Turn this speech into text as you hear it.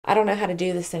I don't know how to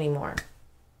do this anymore.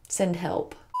 Send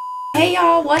help. Hey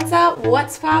y'all, what's up?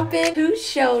 What's poppin'? Who's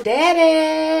show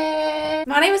daddy?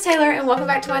 My name is Taylor and welcome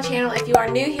back to my channel. If you are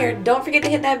new here, don't forget to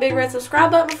hit that big red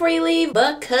subscribe button before you leave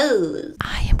because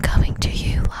I am coming to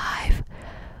you live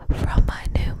from my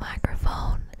new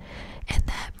microphone, and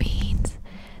that means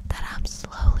that I'm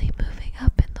slowly moving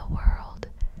up in the world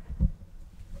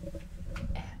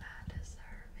and I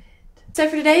deserve it. So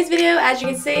for today's video, as you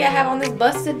can see, I have on this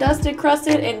busted, dusted,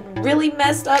 crusted, and really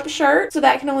messed up shirt. So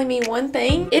that can only mean one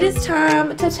thing. It is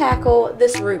time to tackle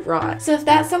this root rot. So if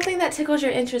that's something that tickles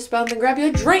your interest, bro, then grab you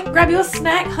a drink, grab you a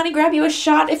snack, honey, grab you a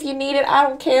shot if you need it. I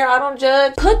don't care, I don't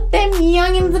judge. Put them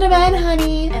youngins in the bed,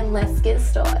 honey, and let's get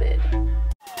started.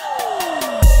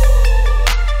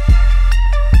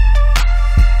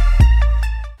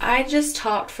 I just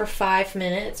talked for 5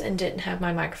 minutes and didn't have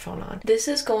my microphone on. This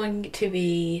is going to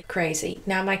be crazy.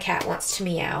 Now my cat wants to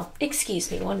meow.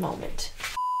 Excuse me, one moment.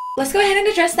 Let's go ahead and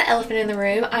address the elephant in the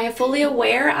room. I am fully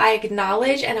aware, I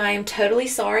acknowledge, and I am totally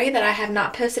sorry that I have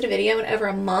not posted a video in over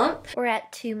a month. We're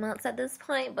at 2 months at this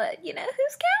point, but you know, who's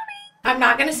counting? I'm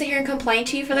not going to sit here and complain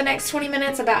to you for the next 20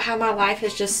 minutes about how my life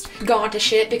has just gone to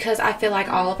shit, because I feel like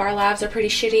all of our lives are pretty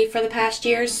shitty for the past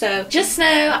year. So just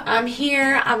know I'm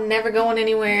here. I'm never going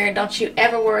anywhere. Don't you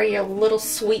ever worry your little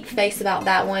sweet face about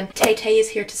that one. Tay-Tay is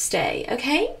here to stay,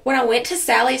 okay? When I went to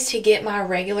Sally's to get my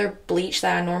regular bleach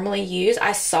that I normally use,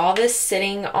 I saw this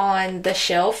sitting on the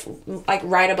shelf, like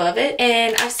right above it.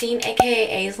 And I've seen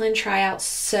AKA Aislinn try out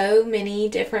so many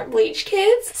different bleach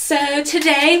kits. So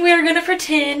today we're going to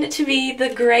pretend to be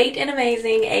the great and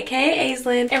amazing AKA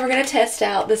Aislinn, and we're gonna test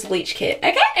out this bleach kit,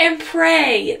 okay? And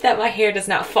pray that my hair does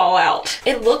not fall out.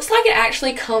 It looks like it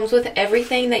actually comes with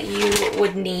everything that you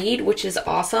would need, which is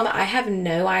awesome. I have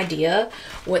no idea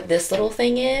what this little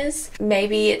thing is.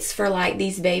 Maybe it's for like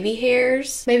these baby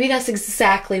hairs. Maybe that's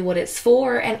exactly what it's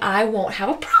for, and I won't have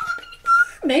a problem.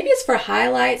 Maybe it's for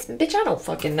highlights. Bitch, I don't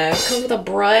fucking know. It comes with a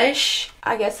brush.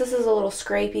 I guess this is a little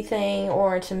scrapey thing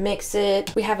or to mix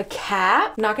it. We have a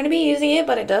cap. I'm not going to be using it,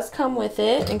 but it does come with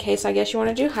it in case I guess you want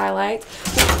to do highlights.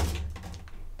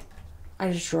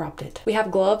 I just dropped it. We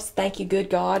have gloves, thank you good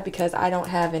God, because I don't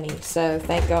have any, so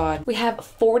thank God. We have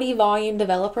 40 volume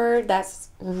developer.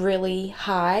 That's really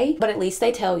high, but at least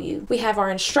they tell you. We have our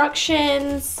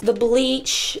instructions, the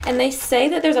bleach, and they say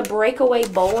that there's a breakaway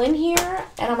bowl in here,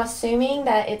 and I'm assuming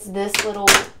that it's this little...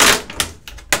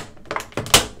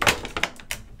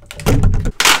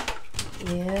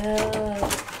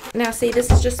 Yeah. Now see, this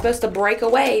is just supposed to break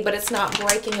away, but it's not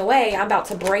breaking away. I'm about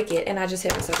to break it, and I just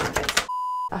hit myself in the face.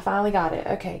 I finally got it.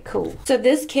 Okay, cool. So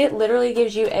this kit literally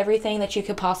gives you everything that you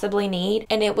could possibly need,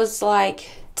 and it was like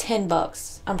 10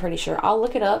 bucks, I'm pretty sure. I'll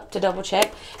look it up to double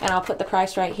check, and I'll put the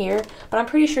price right here, but I'm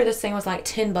pretty sure this thing was like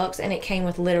 10 bucks, and it came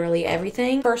with literally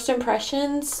everything. First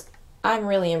impressions, I'm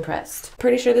really impressed.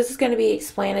 Pretty sure this is going to be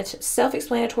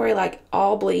self-explanatory like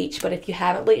all bleach, but if you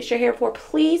haven't bleached your hair before,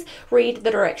 please read the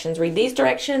directions. Read these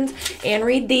directions and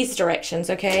read these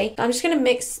directions, okay? I'm just going to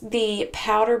mix the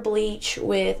powder bleach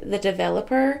with the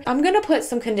developer. I'm going to put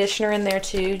some conditioner in there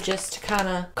too, just to kind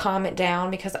of calm it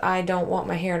down because I don't want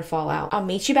my hair to fall out. I'll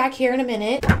meet you back here in a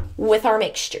minute with our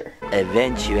mixture.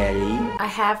 Eventually. I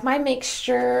have my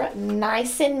mixture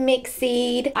nice and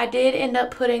mixied. I did end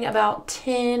up putting about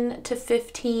 10 to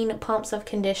 15 pumps of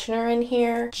conditioner in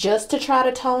here just to try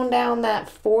to tone down that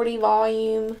 40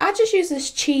 volume. I just use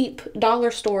this cheap dollar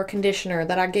store conditioner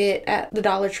that I get at the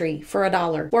Dollar Tree for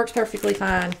 $1. Works perfectly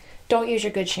fine. Don't use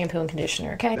your good shampoo and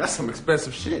conditioner, okay? That's some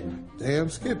expensive shit. Damn,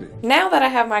 skip it. Now that I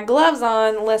have my gloves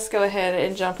on, let's go ahead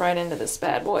and jump right into this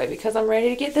bad boy because I'm ready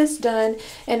to get this done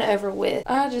and over with.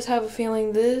 I just have a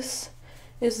feeling this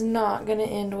is not gonna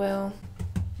end well.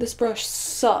 This brush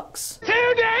sucks.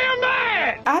 Too damn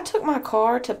bad! I took my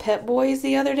car to Pep Boys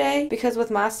the other day because with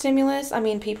my stimulus, I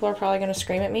mean, people are probably going to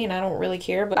scream at me and I don't really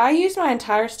care, but I used my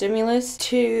entire stimulus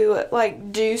to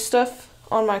like do stuff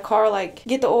on my car, like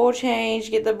get the oil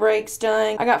change, get the brakes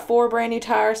done. I got 4 brand new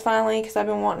tires finally because I've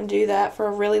been wanting to do that for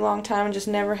a really long time and just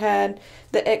never had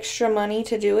the extra money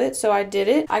to do it, so I did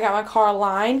it. I got my car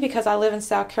lined because I live in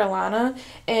South Carolina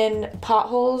and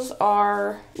potholes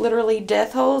are literally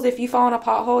death holes. If you fall in a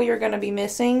pothole, you're gonna be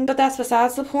missing, but that's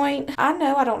besides the point. I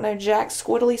know I don't know jack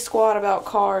squiddly squat about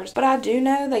cars, but I do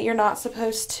know that you're not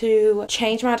supposed to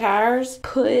change my tires,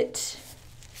 put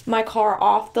my car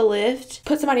off the lift,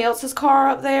 put somebody else's car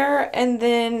up there, and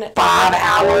then 5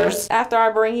 hours after I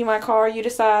bring you my car, you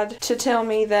decide to tell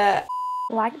me that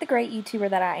Like the great YouTuber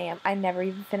that I am, I never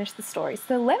even finished the story,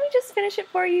 so let me just finish it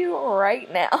for you right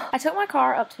now. I took my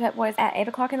car up to Pep Boys at 8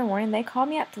 o'clock in the morning. They called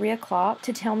me at 3 o'clock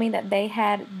to tell me that they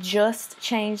had just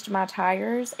changed my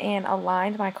tires and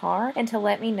aligned my car, and to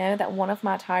let me know that one of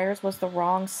my tires was the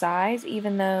wrong size,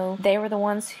 even though they were the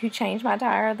ones who changed my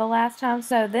tire the last time.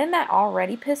 So then that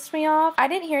already pissed me off. I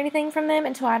didn't hear anything from them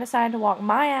until I decided to walk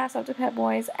my ass up to Pep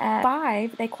Boys at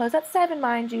 5. They close at 7,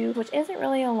 mind you, which isn't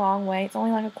really a long way. It's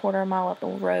only like a quarter mile up the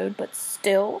road, but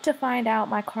still, to find out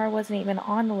my car wasn't even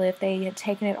on the lift. They had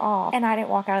taken it off, and I didn't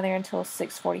walk out of there until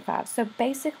 6:45. So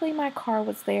basically my car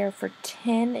was there for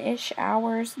 10-ish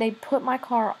hours. They put my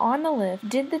car on the lift,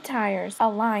 did the tires,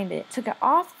 aligned it, took it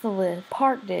off the lift,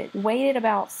 parked it, waited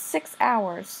about 6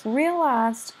 hours,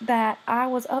 realized that I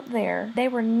was up there. They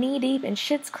were knee deep in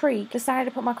Schitt's Creek, decided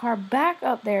to put my car back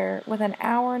up there with an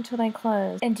hour until they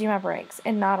closed and do my brakes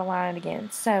and not align it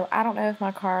again. So I don't know if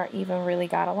my car even really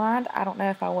got aligned. I don't know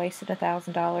if I wasted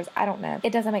 $1,000. I don't know.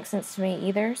 It doesn't make sense to me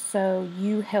either, so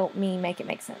you help me make it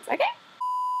make sense, okay?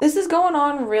 This is going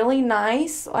on really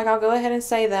nice, like I'll go ahead and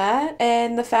say that.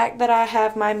 And the fact that I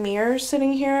have my mirror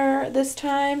sitting here this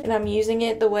time and I'm using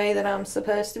it the way that I'm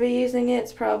supposed to be using it,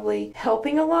 it's probably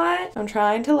helping a lot. I'm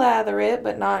trying to lather it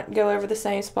but not go over the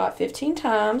same spot 15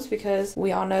 times because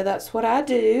we all know that's what I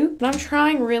do. And I'm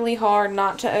trying really hard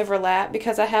not to overlap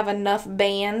because I have enough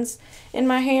bands in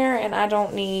my hair and I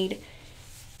don't need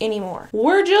anymore.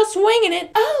 We're just winging it.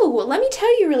 Oh, let me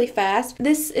tell you really fast.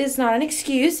 This is not an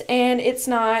excuse and it's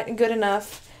not good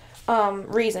enough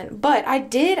reason, but I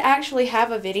did actually have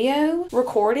a video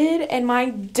recorded and my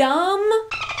dumb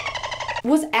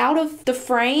was out of the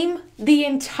frame the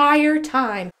entire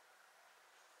time.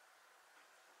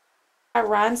 I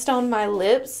rhinestoned my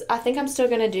lips. I think I'm still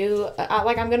gonna do,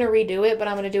 like I'm gonna redo it, but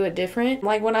I'm gonna do it different.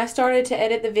 Like when I started to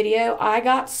edit the video, I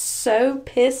got so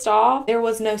pissed off. There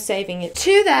was no saving it.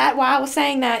 To that, why I was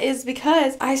saying that is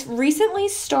because I recently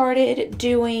started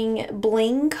doing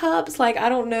bling cups. Like I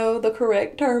don't know the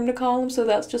correct term to call them, so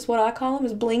that's just what I call them,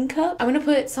 is bling cup. I'm gonna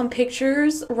put some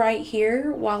pictures right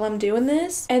here while I'm doing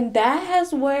this. And that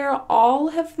has where all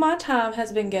of my time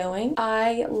has been going.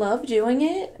 I love doing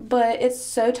it, but it's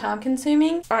so time consuming.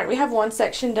 Alright, we have one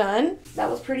section done. That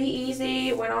was pretty easy.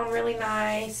 It went on really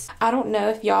nice. I don't know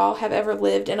if y'all have ever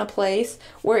lived in a place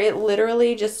where it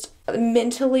literally just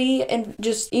mentally and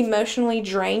just emotionally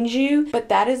drains you, but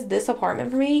that is this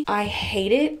apartment for me. I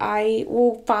hate it. I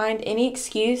will find any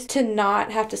excuse to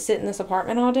not have to sit in this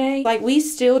apartment all day. Like we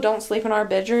still don't sleep in our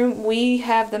bedroom. We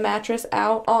have the mattress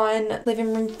out on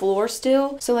living room floor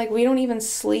still, so like we don't even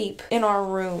sleep in our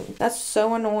room. That's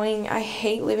so annoying. I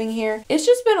hate living here. It's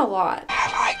just been a lot.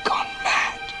 Have I gone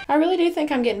mad? I really do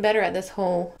think I'm getting better at this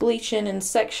whole bleaching and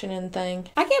sectioning thing.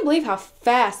 I can't believe how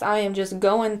fast I am just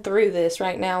going through this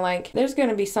right now. Like, there's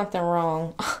gonna be something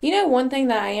wrong. You know one thing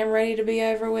that I am ready to be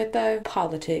over with though?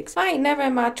 Politics. I ain't never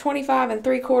in my 25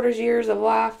 3/4 years of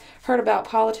life heard about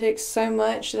politics so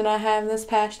much than I have this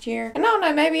past year. And I don't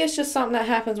know, maybe it's just something that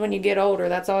happens when you get older.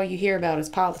 That's all you hear about is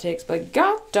politics. But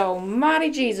God almighty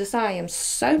Jesus, I am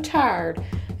so tired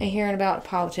and hearing about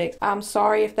politics. I'm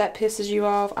sorry if that pisses you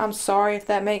off. I'm sorry if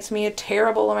that makes me a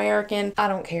terrible American. I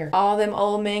don't care. All them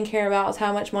old men care about is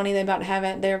how much money they about to have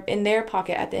in their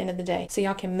pocket at the end of the day. So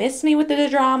y'all can miss me with the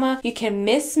drama. You can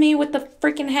miss me with the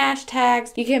freaking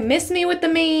hashtags. You can miss me with the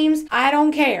memes. I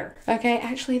don't care. Okay?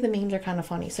 Actually, the memes are kind of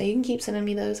funny, so you can keep sending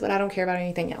me those, but I don't care about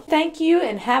anything else. Thank you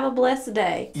and have a blessed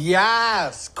day.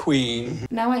 Yes, queen.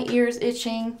 Now my ear's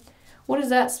itching. What is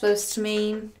that supposed to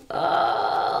mean?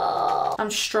 I'm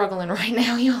struggling right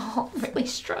now, y'all. I'm really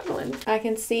struggling. I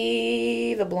can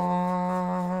see the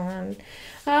blonde.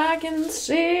 I can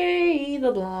see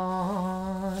the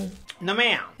blonde. No,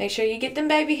 ma'am. Make sure you get them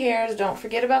baby hairs. Don't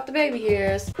forget about the baby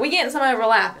hairs. We getting some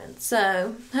overlapping,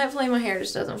 so hopefully my hair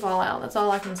just doesn't fall out. That's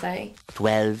all I can say.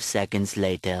 12 seconds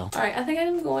later. Alright, I think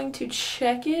I'm going to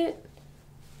check it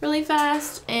really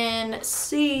fast and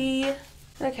see.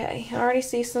 Okay, I already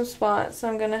see some spots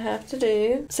I'm gonna have to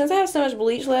do. Since I have so much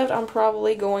bleach left, I'm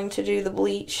probably going to do the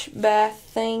bleach bath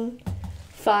thing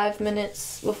 5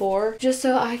 minutes before, just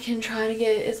so I can try to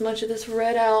get as much of this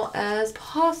red out as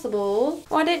possible.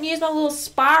 Oh, I didn't use my little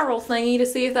spiral thingy to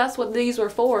see if that's what these were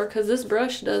for, because this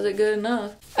brush does it good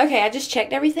enough. Okay, I just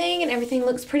checked everything and everything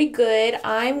looks pretty good.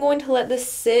 I'm going to let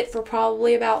this sit for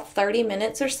probably about 30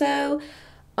 minutes or so,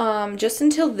 just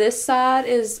until this side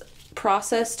is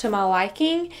processed to my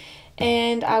liking,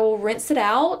 and I will rinse it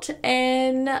out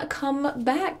and come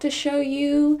back to show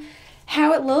you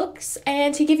how it looks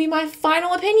and to give you my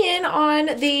final opinion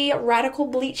on the Radical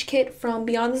Bleach Kit from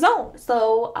Beyond the Zone.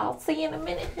 So I'll see you in a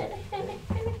minute.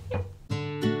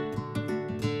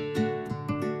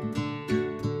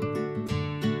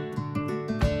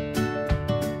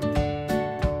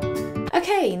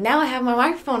 Okay, now I have my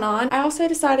microphone on. I also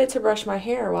decided to brush my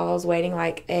hair while I was waiting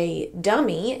like a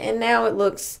dummy, and now it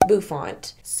looks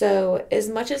bouffant. So as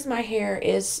much as my hair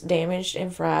is damaged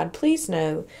and fried, please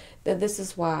know that this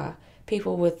is why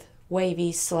people with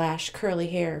wavy / curly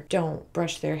hair don't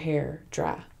brush their hair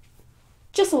dry.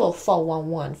 Just a little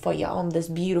 411 for you on this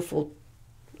beautiful,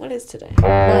 what is today?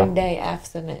 Monday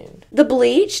afternoon. The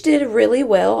bleach did really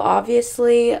well.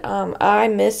 Obviously, I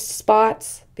missed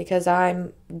spots because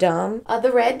I'm dumb.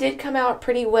 The red did come out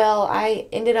pretty well. I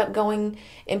ended up going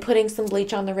and putting some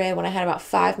bleach on the red when I had about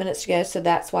 5 minutes to go, so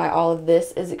that's why all of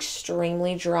this is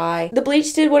extremely dry. The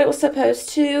bleach did what it was supposed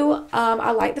to.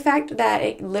 I like the fact that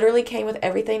it literally came with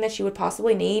everything that you would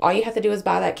possibly need. All you have to do is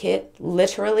buy that kit.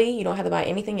 Literally, you don't have to buy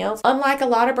anything else. Unlike a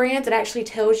lot of brands, it actually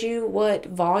tells you what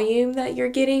volume that you're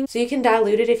getting, so you can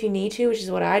dilute it if you need to, which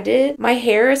is what I did. My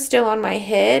hair is still on my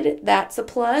head. That's a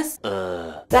plus.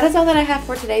 That is all that I have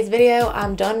for today's video.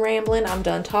 I'm done rambling. I'm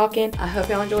done talking. I hope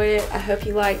y'all enjoyed it. I hope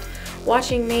you liked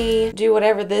watching me do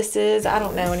whatever this is. I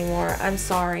don't know anymore. I'm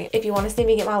sorry. If you want to see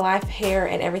me get my life, hair,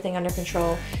 and everything under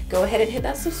control, go ahead and hit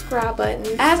that subscribe button.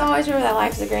 As always, remember that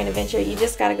life is a grand adventure. You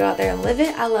just got to go out there and live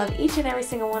it. I love each and every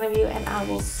single one of you, and I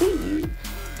will see you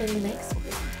in the next one.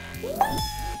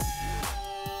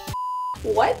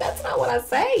 What? That's not what I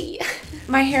say.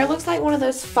 My hair looks like one of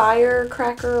those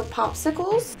firecracker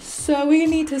popsicles. So we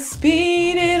need to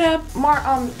speed it up.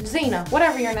 Zena,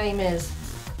 whatever your name is.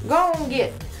 Go on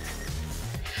get.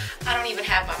 I don't even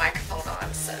have my microphone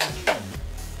on, so.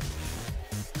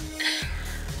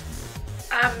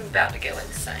 I'm about to go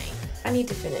insane. I need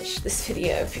to finish this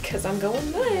video because I'm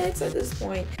going nuts at this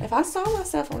point. If I saw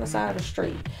myself on the side of the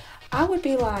street, I would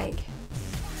be like,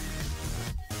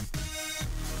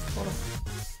 hold on.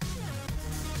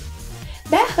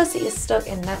 That hussy is stuck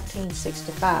in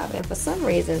 1965, and for some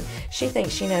reason, she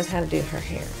thinks she knows how to do her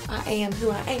hair. I am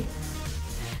who I am,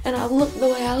 and I look the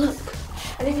way I look.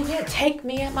 And if you can't take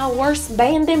me at my worst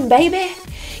banding, baby,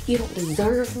 you don't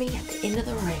deserve me at the end of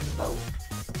the rainbow.